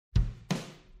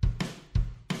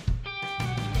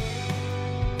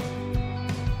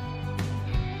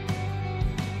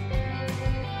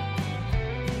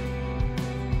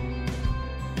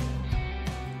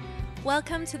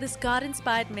Welcome to this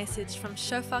God-inspired message from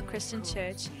Shofar Christian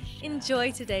Church.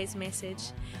 Enjoy today's message.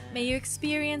 May you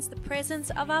experience the presence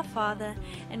of our Father,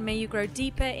 and may you grow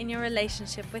deeper in your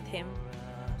relationship with Him.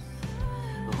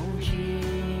 Oh, Jesus,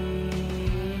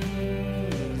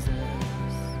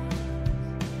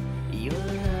 your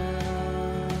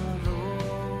love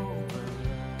over us.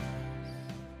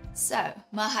 So,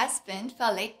 my husband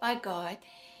felt led by God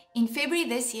in February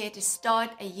this year to start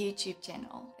a YouTube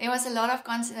channel. There was a lot of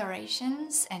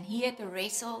considerations, and he had to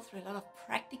wrestle through a lot of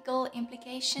practical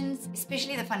implications,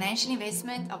 especially the financial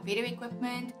investment of video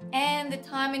equipment and the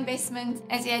time investment,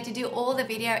 as he had to do all the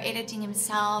video editing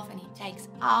himself, and it takes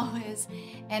hours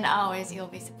and hours, you'll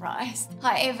be surprised.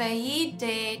 However, he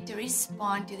dared to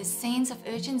respond to the sense of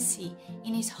urgency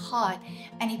in his heart,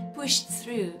 and he pushed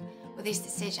through with his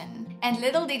decision. And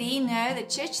little did he know that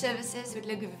church services would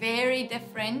look very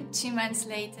different 2 months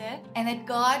later, and that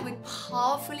God would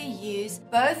powerfully use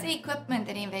both the equipment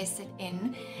that he invested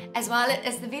in as well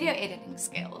as the video editing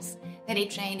skills that he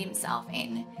trained himself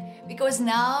in. Because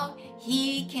now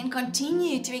he can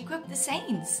continue to equip the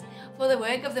saints for the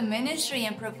work of the ministry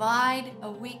and provide a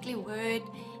weekly word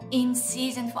in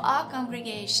season for our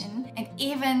congregation and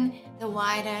even the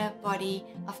wider body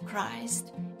of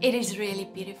Christ. It is really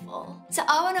beautiful. So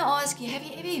I want to ask you, have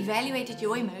you ever evaluated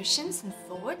your emotions and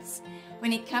thoughts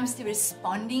when it comes to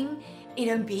responding in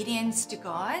obedience to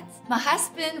God? My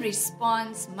husband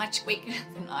responds much quicker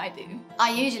than I do.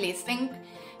 I usually think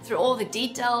through all the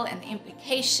detail and the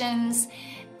implications,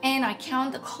 and I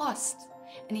count the cost.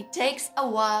 And it takes a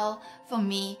while for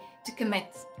me to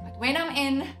commit. But when I'm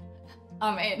in,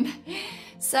 I'm in.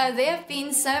 So there have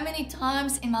been so many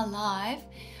times in my life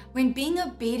when being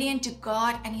obedient to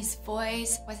God and His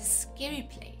voice was a scary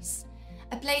place.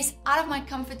 A place out of my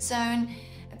comfort zone,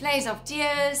 a place of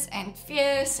tears and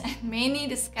fears and many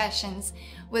discussions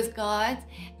with God,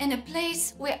 and a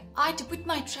place where I had to put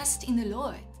my trust in the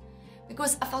Lord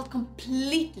because I felt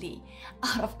completely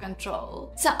out of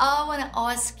control. So I want to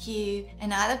ask you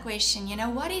another question.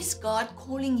 What is God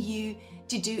calling you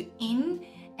to do in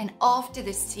and after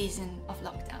this season of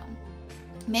lockdown?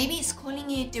 Maybe He's calling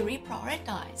you to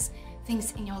reprioritize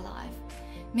things in your life.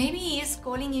 Maybe He is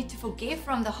calling you to forgive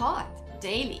from the heart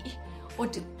daily, or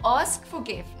to ask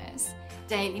forgiveness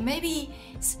daily. Maybe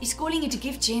He's calling you to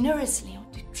give generously, or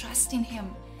to trust in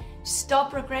Him, to stop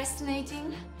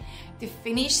procrastinating, to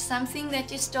finish something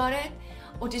that you started,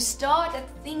 or to start a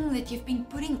thing that you've been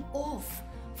putting off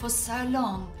for so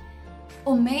long.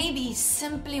 Or maybe He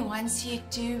simply wants you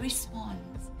to respond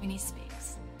when He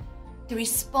speaks, to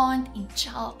respond in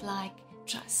childlike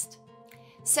trust.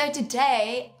 So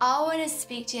today, I want to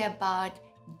speak to you about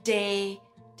dare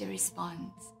to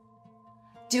respond.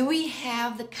 Do we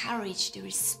have the courage to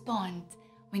respond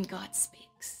when God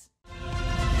speaks?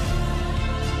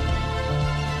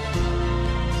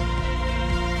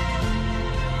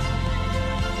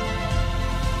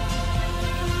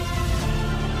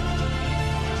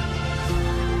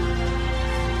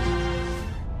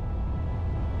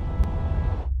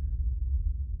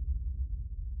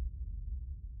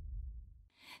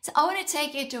 So I want to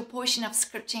take you to a portion of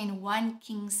scripture in 1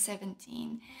 Kings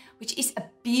 17, which is a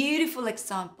beautiful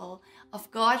example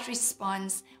of God's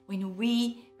response when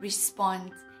we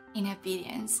respond in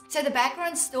obedience. So the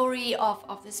background story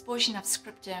of this portion of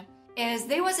scripture is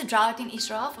there was a drought in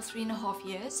Israel for 3.5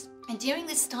 years. And during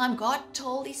this time, God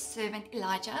told His servant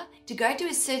Elijah to go to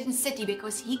a certain city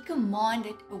because He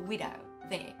commanded a widow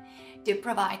there to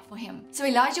provide for him. So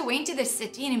Elijah went to the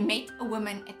city and he met a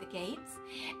woman at the gates.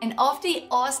 And after he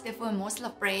asked her for a morsel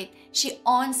of bread, she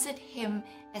answered him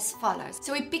as follows.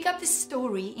 So we pick up the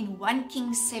story in 1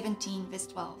 Kings 17 verse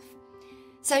 12.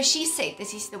 So she said,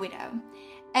 this is the widow,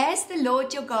 "As the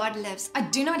Lord your God lives, I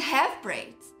do not have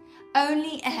bread,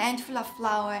 only a handful of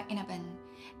flour in a bin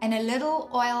and a little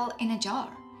oil in a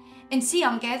jar. And see,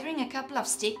 I'm gathering a couple of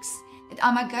sticks that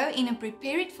I might go in and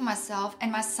prepare it for myself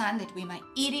and my son, that we may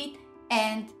eat it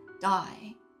and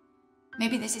die."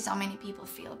 Maybe this is how many people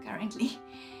feel currently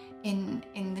in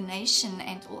the nation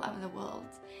and all over the world.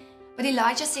 But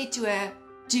Elijah said to her,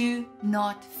 "Do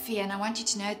not fear." And I want you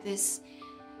to note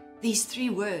these 3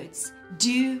 words.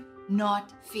 Do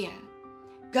not fear.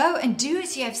 "Go and do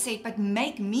as you have said, but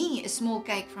make me a small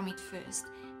cake from it first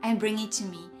and bring it to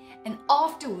me. And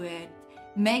afterward,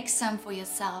 make some for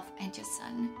yourself and your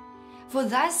son. For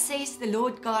thus says the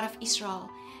Lord God of Israel,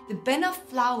 the bin of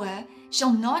flour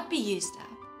shall not be used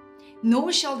up,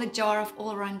 nor shall the jar of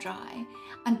oil run dry,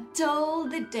 until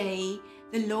the day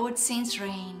the Lord sends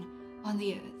rain on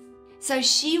the earth." So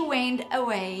she went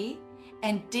away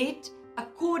and did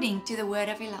according to the word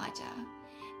of Elijah.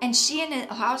 And she and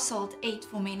her household ate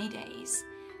for many days.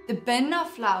 The bin of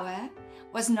flour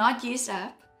was not used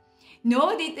up,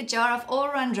 nor did the jar of oil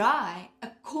run dry,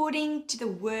 according to the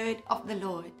word of the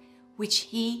Lord, which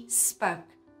he spoke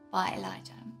by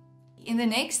Elijah. In the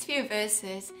next few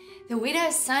verses, the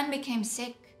widow's son became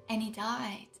sick and he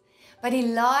died. But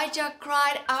Elijah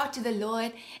cried out to the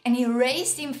Lord and he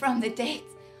raised him from the dead.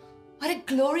 What a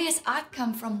glorious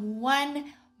outcome from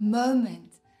one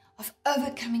moment of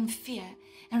overcoming fear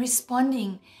and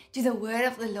responding to the word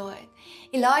of the Lord.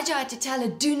 Elijah had to tell her,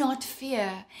 do not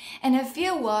fear. And her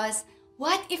fear was,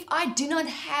 what if I do not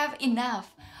have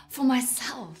enough for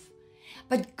myself?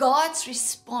 But God's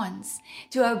response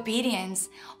to obedience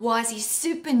was his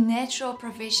supernatural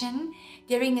provision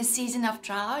during a season of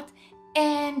drought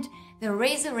and the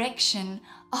resurrection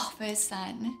of her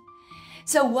son.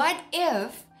 So what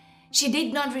if she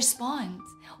did not respond?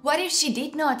 What if she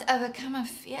did not overcome her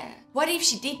fear? What if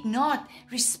she did not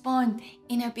respond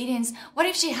in obedience? What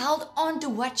if she held on to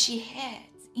what she had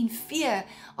in fear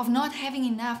of not having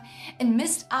enough and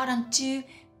missed out on two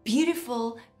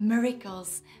beautiful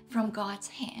miracles from God's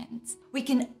hands? We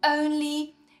can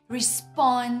only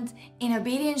respond in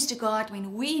obedience to God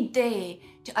when we dare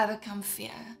to overcome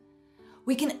fear.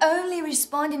 We can only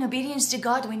respond in obedience to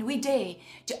God when we dare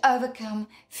to overcome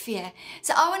fear.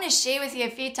 So I want to share with you a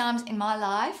few times in my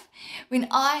life when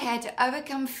I had to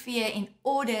overcome fear in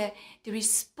order to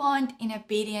respond in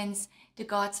obedience to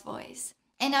God's voice.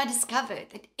 And I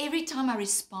discovered that every time I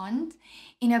respond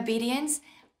in obedience,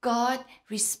 God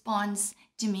responds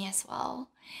to me as well.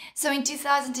 So in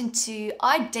 2002,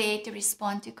 I dared to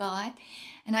respond to God,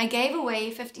 and I gave away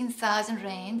 15,000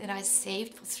 Rand that I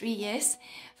saved for 3 years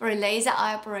for a laser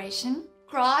eye operation.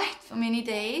 Cried for many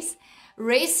days,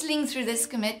 wrestling through this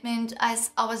commitment,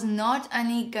 as I was not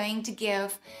only going to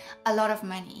give a lot of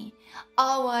money,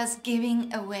 I was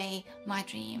giving away my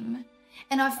dream.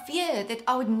 And I feared that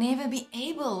I would never be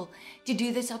able to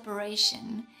do this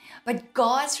operation. But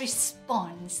God's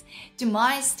response to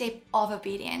my step of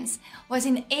obedience was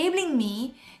enabling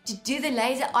me to do the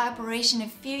laser eye operation a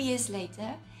few years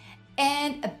later,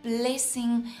 and a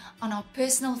blessing on our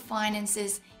personal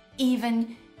finances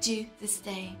even to this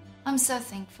day. I'm so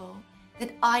thankful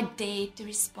that I dared to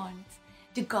respond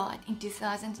to God in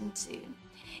 2002.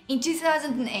 In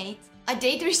 2008, I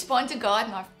dared to respond to God,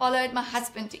 and I followed my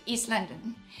husband to East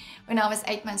London when I was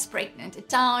 8 months pregnant, a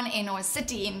town or a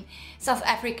city in South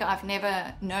Africa I've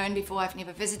never known before, I've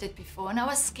never visited before, and I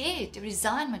was scared to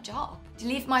resign my job, to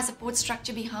leave my support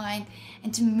structure behind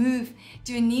and to move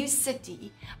to a new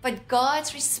city. But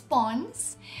God's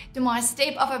response to my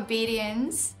step of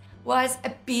obedience was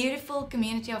a beautiful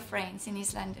community of friends in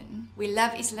East London. We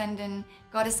love East London.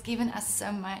 God has given us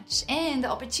so much, and the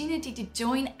opportunity to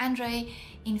join Andre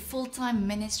in full-time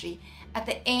ministry at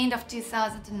the end of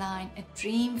 2009, a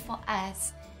dream for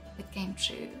us that came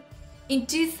true. In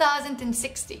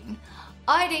 2016,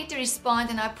 I dared to respond,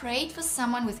 and I prayed for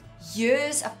someone with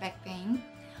years of back pain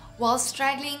while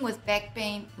struggling with back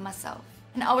pain myself.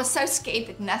 And I was so scared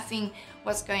that nothing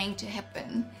was going to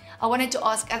happen. I wanted to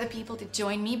ask other people to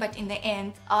join me, but in the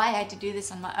end, I had to do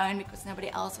this on my own because nobody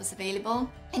else was available.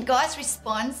 And God's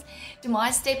response to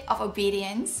my step of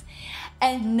obedience,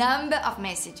 a number of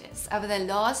messages over the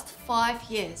last 5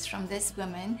 years from this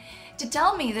woman to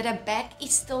tell me that her back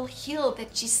is still healed,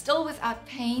 that she's still without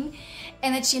pain,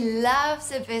 and that she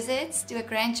loves her visits to her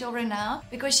grandchildren now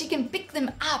because she can pick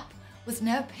them up with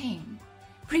no pain.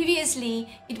 Previously,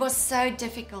 it was so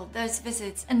difficult, those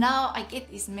visits, and now I get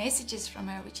these messages from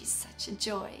her, which is such a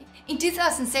joy. In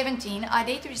 2017, I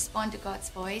dared to respond to God's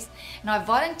voice, and I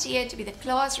volunteered to be the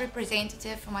class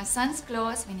representative for my son's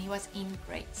class when he was in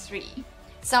grade 3.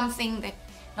 Something that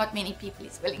not many people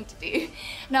is willing to do.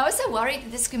 And I was so worried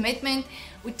that this commitment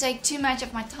would take too much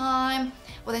of my time,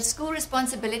 or that school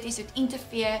responsibilities would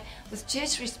interfere with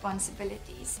church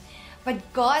responsibilities.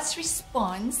 But God's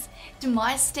response to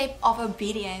my step of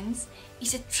obedience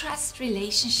is a trust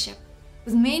relationship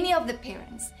with many of the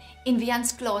parents in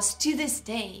Vian's class to this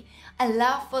day, a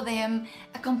love for them,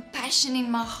 a compassion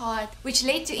in my heart, which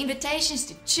led to invitations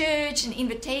to church and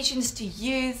invitations to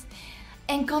youth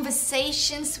and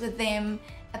conversations with them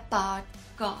about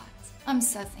God. I'm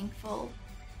so thankful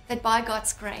that by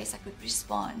God's grace I could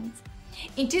respond.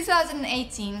 In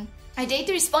 2018, I dared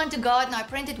to respond to God, and I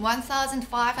printed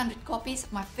 1,500 copies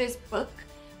of my first book,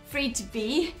 Free to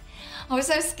Be. I was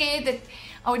so scared that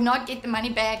I would not get the money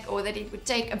back or that it would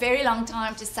take a very long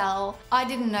time to sell. I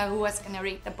didn't know who was going to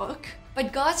read the book.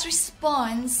 But God's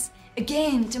response,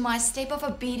 again, to my step of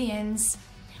obedience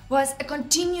was a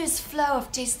continuous flow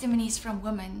of testimonies from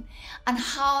women on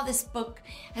how this book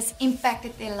has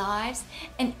impacted their lives,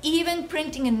 and even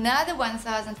printing another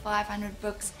 1,500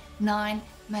 books 9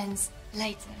 months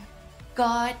later.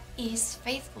 God is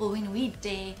faithful when we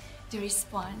dare to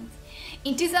respond.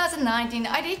 In 2019,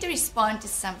 I dared to respond to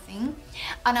something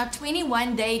on our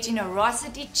 21-day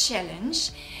generosity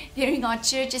challenge during our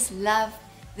church's Love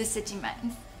the City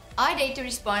month. I dared to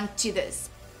respond to this: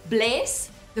 bless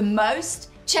the most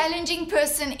challenging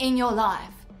person in your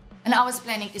life. And I was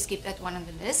planning to skip that one on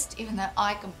the list, even though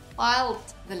I compiled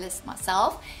the list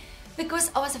myself,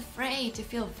 because I was afraid to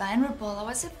feel vulnerable. I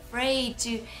was afraid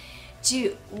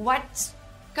to what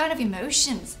kind of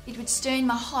emotions it would stir in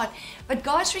my heart. But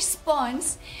God's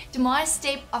response to my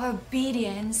step of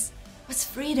obedience was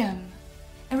freedom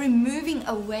and removing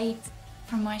a weight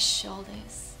from my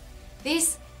shoulders.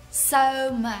 There's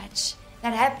so much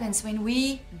that happens when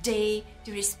we dare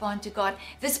to respond to God.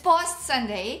 This past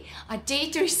Sunday, I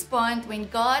dared to respond when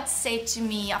God said to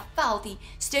me, I felt He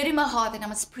stirred in my heart that I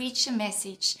must preach a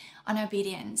message on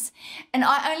obedience. And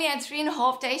I only had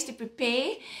 3.5 days to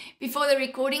prepare before the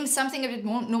recording, something that would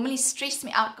normally stress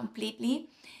me out completely.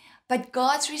 But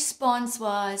God's response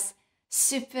was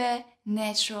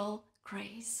supernatural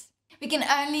grace. We can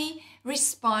only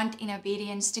respond in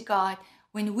obedience to God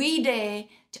when we dare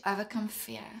to overcome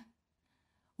fear.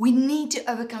 We need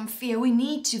to overcome fear. We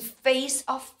need to face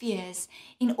our fears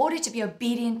in order to be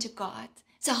obedient to God.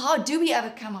 So how do we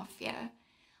overcome our fear?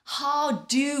 How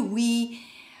do we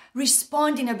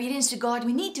respond in obedience to God?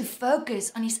 We need to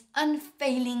focus on His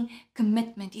unfailing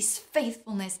commitment, His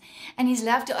faithfulness, and His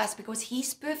love to us, because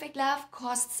His perfect love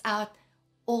casts out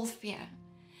all fear.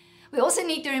 We also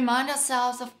need to remind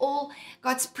ourselves of all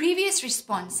God's previous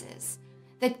responses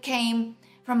that came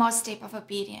from our step of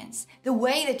obedience, the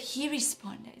way that He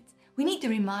responded. We need to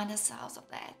remind ourselves of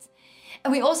that.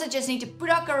 And we also just need to put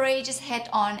our courageous hat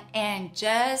on and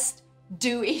just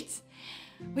do it.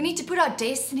 We need to put our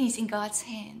destinies in God's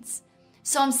hands.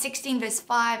 Psalm 16 verse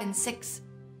 5 and 6.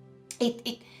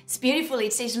 It's beautiful.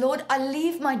 It says, Lord, I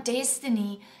leave my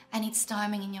destiny and its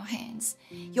timing in your hands.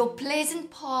 Your pleasant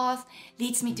path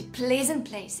leads me to pleasant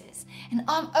places, and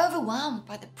I'm overwhelmed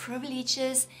by the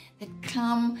privileges that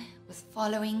come with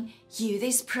following you.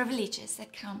 There's privileges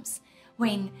that comes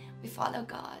when we follow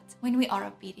God, when we are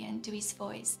obedient to His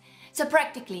voice. So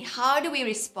practically, how do we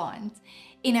respond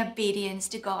in obedience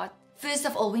to God? First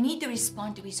of all, we need to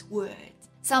respond to His word.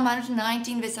 Psalm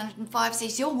 119 verse 105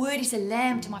 says, your word is a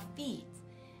lamp to my feet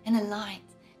and a light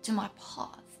to my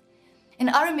path. And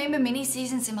I remember many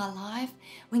seasons in my life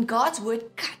when God's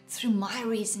word cut through my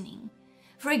reasoning.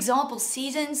 For example,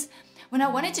 seasons when I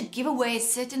wanted to give away a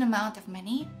certain amount of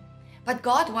money, but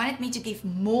God wanted me to give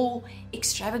more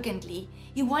extravagantly.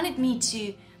 He wanted me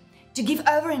to give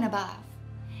over and above.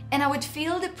 And I would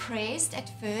feel depressed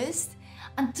at first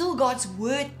until God's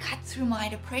word cut through my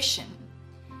depression.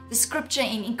 The scripture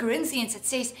in Corinthians, it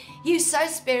says, he who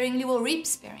sows sparingly will reap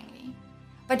sparingly.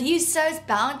 But he who sows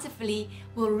bountifully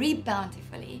will reap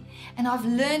bountifully. And I've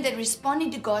learned that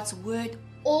responding to God's word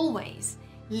always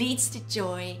leads to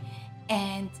joy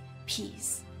and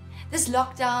peace. This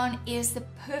lockdown is the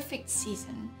perfect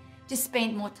season to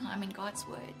spend more time in God's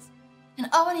word. And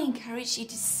I want to encourage you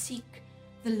to seek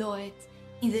the Lord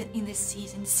in this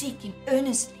season. Seek Him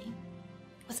earnestly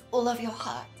with all of your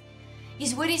heart.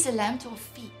 His word is a lamp to our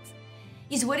feet.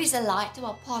 His word is a light to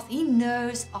our path. He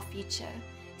knows our future.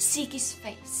 Seek His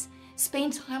face.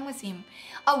 Spend time with Him.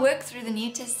 I work through the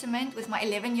New Testament with my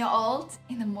 11-year-old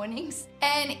in the mornings,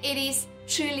 and it is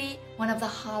truly one of the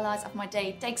highlights of my day.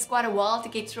 It takes quite a while to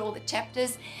get through all the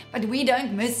chapters, but we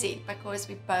don't miss it because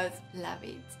we both love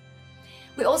it.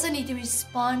 We also need to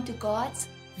respond to God's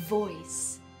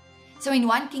voice. So in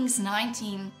 1 Kings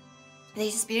 19,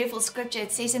 there's this beautiful scripture.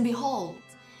 It says, and behold,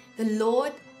 the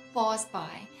Lord passed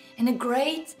by, and a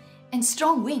great and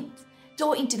strong wind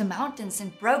tore into the mountains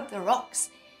and broke the rocks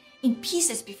in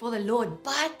pieces before the Lord,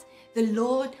 but the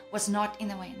Lord was not in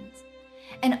the wind.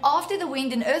 And after the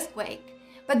wind, an earthquake,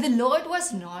 but the Lord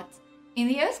was not in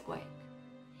the earthquake.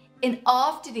 And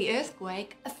after the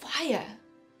earthquake, a fire,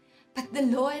 but the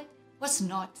Lord was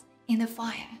not in the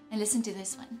fire. And listen to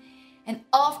this one. And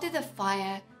after the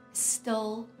fire, a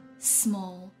still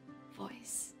small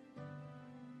voice.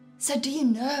 So do you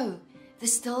know the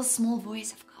still small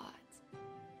voice of God?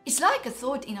 It's like a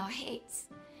thought in our heads.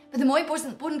 But the more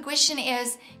important question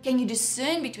is, can you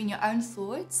discern between your own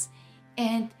thoughts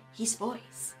and His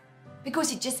voice?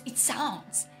 Because it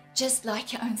sounds just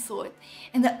like your own thought.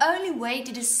 And the only way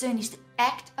to discern is to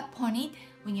act upon it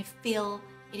when you feel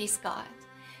it is God.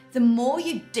 The more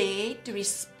you dare to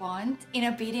respond in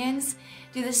obedience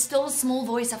to the still small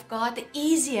voice of God, the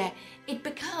easier it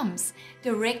becomes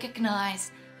to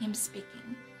recognize Him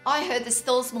speaking. I heard the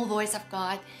still small voice of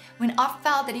God when I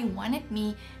felt that He wanted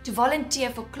me to volunteer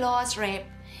for class rep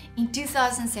in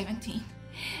 2017.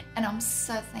 And I'm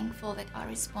so thankful that I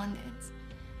responded,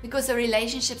 because the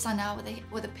relationships I now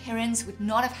with the parents would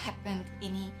not have happened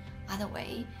any other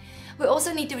way. We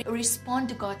also need to respond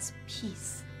to God's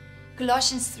peace.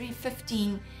 Colossians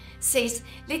 3:15 says,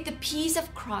 "Let the peace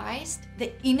of Christ,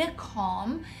 the inner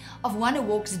calm of one who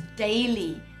walks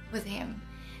daily with Him,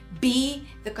 be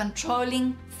the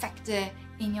controlling factor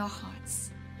in your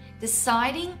hearts."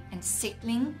 Deciding and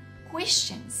settling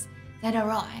questions that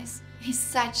arise is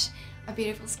such a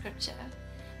beautiful scripture.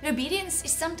 But obedience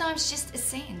is sometimes just a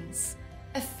sense,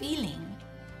 a feeling,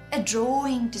 a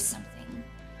drawing to something,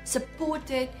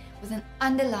 supported with an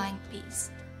underlying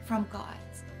peace from God.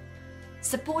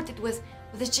 Supported with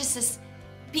just this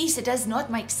peace that does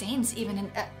not make sense, even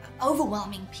an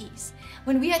overwhelming peace.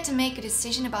 When we had to make a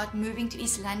decision about moving to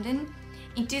East London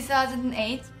in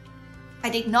 2008, I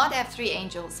did not have 3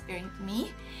 angels appearing to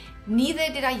me, neither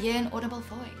did I hear an audible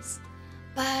voice.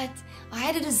 But I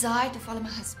had a desire to follow my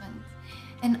husband,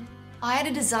 and I had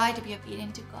a desire to be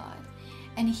obedient to God.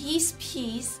 And His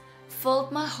peace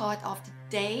filled my heart after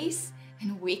days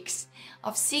and weeks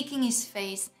of seeking His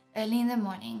face early in the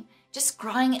morning, just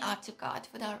crying out to God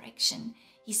for direction.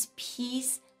 His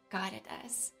peace guided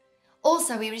us.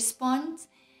 Also, we respond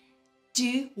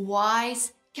to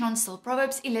wise counsel.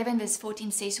 Proverbs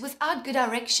 11:14 says, "Without good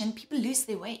direction, people lose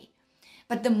their way.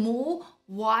 But the more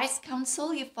wise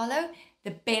counsel you follow,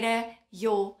 the better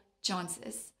your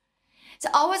chances." So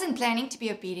I wasn't planning to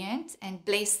be obedient and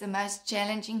bless the most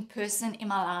challenging person in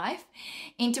my life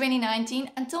in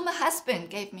 2019 until my husband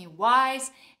gave me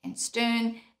wise and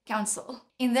stern counsel.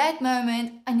 In that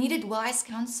moment, I needed wise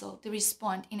counsel to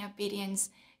respond in obedience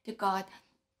to God.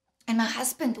 And my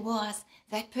husband was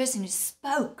that person who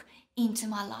spoke into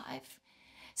my life.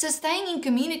 So staying in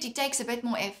community takes a bit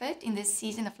more effort in this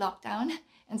season of lockdown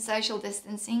and social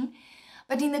distancing.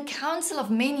 But in the counsel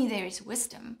of many, there is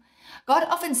wisdom. God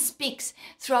often speaks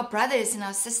through our brothers and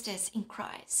our sisters in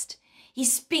Christ. He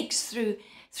speaks through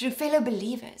fellow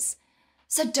believers.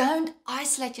 So don't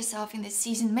isolate yourself in this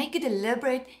season. Make a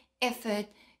deliberate effort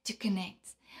to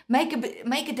connect. Make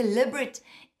a deliberate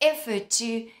effort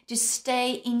to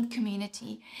stay in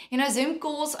community. You know, Zoom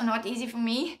calls are not easy for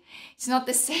me. It's not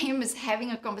the same as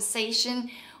having a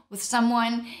conversation with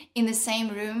someone in the same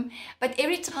room. But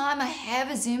every time I have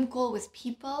a Zoom call with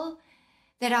people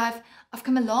that I've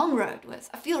come a long road with,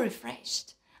 I feel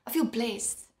refreshed. I feel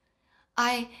blessed.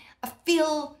 I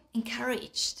feel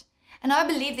encouraged. And I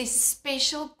believe there's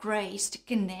special grace to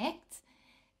connect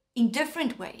in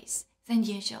different ways than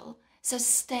usual. So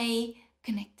stay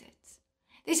connected.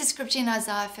 There's a scripture in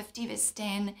Isaiah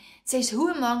 50:10. It says, "Who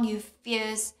among you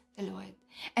fears the Lord,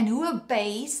 and who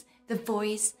obeys the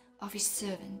voice of His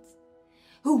servant?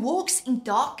 Who walks in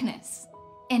darkness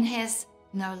and has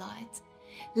no light?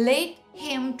 Let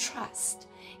him trust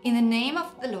in the name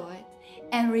of the Lord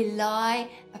and rely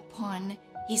upon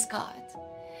His God."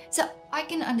 So I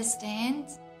can understand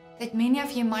that many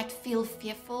of you might feel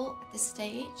fearful at this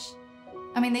stage.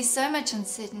 I mean, there's so much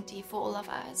uncertainty for all of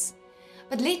us.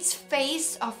 But let's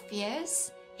face our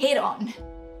fears head on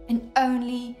and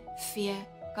only fear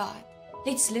God.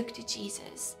 Let's look to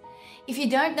Jesus. If you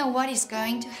don't know what is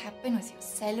going to happen with your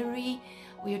salary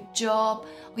or your job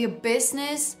or your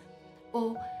business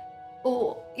or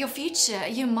your future,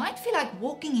 you might feel like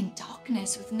walking in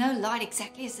darkness with no light,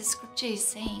 exactly as the scripture is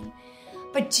saying.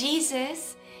 But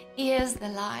Jesus is the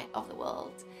light of the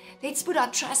world. Let's put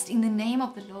our trust in the name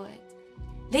of the Lord.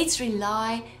 Let's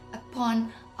rely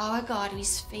upon our God who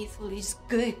is faithful, who is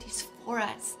good, who is for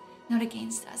us, not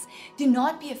against us. Do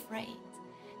not be afraid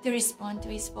to respond to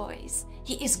His voice.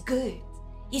 He is good.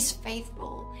 He's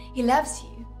faithful. He loves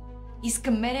you. He's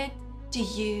committed to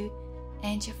you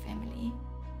and your family.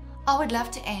 I would love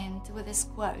to end with this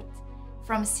quote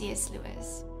from C.S.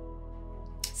 Lewis.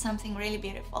 Something really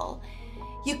beautiful.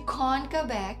 You can't go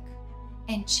back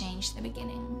and change the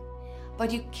beginning,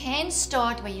 but you can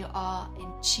start where you are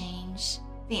and change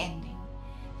the ending.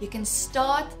 You can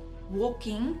start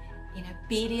walking in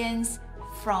obedience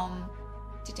from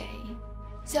today.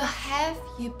 So have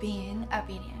you been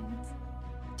obedient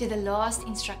to the last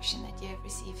instruction that you have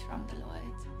received from the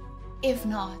Lord? If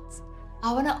not,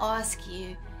 I want to ask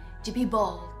you to be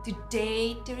bold, to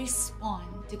dare to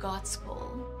respond to God's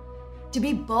call, to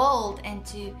be bold and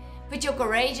to put your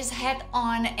courageous hat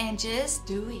on and just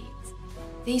do it.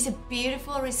 There's a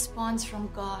beautiful response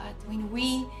from God when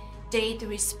we dare to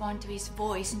respond to His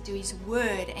voice and to His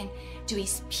word and to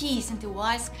His peace and to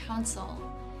wise counsel.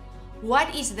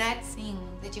 What is that thing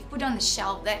that you put on the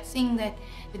shelf, that thing that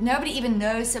nobody even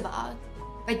knows about,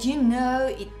 but you know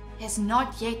it has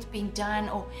not yet been done,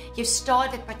 or you've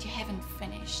started but you haven't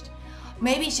finished.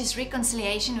 Maybe it's just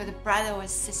reconciliation with a brother or a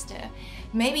sister.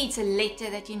 Maybe it's a letter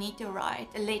that you need to write,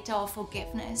 a letter of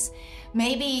forgiveness.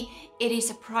 Maybe it is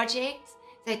a project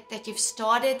that you've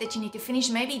started that you need to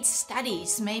finish. Maybe it's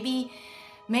studies. Maybe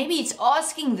it's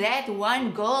asking that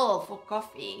one girl for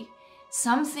coffee.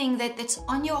 Something that's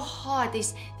on your heart.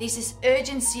 There's this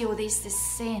urgency, or there's this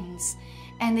sense,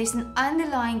 and there's an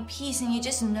underlying peace, and you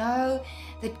just know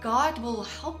that God will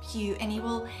help you, and He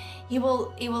will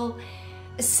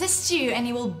assist you, and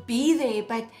He will be there,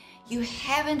 but you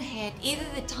haven't had either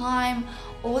the time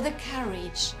or the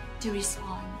courage to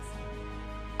respond.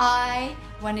 I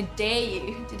want to dare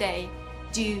you today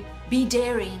to be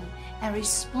daring and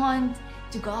respond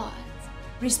to God.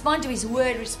 Respond to His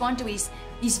word, respond to His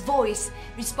voice,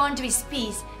 respond to His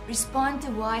peace, respond to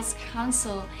wise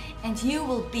counsel, and you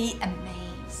will be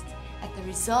amazed at the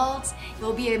results. You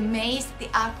will be amazed at the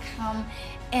outcome,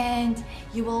 and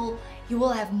you will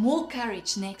have more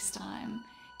courage next time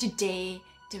to dare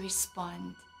to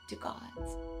respond to God.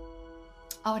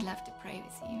 I would love to pray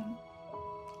with you.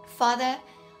 Father,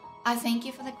 I thank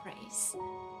you for the grace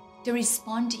to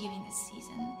respond to you in this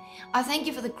season. I thank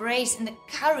you for the grace and the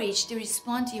courage to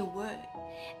respond to your word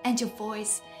and your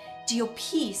voice, to your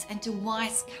peace and to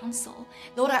wise counsel.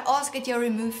 Lord, I ask that you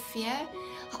remove fear.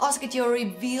 I ask that you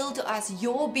reveal to us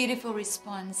your beautiful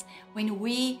response when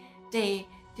we dare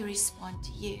to respond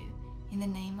to you. In the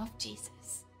name of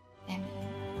Jesus. Amen.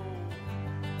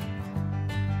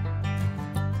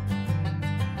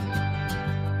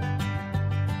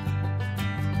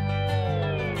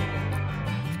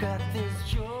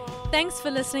 Thanks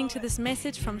for listening to this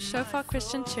message from Shofar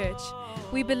Christian Church.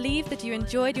 We believe that you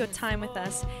enjoyed your time with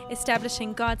us,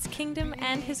 establishing God's kingdom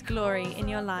and His glory in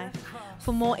your life.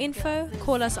 For more info,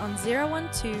 call us on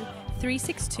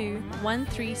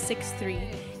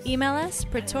 012-362-1363. Email us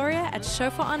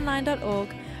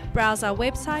pretoria@shofaronline.org. Browse our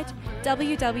website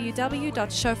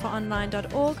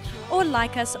www.shofaronline.org, or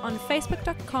like us on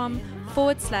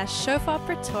facebook.com/Shofar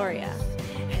Pretoria.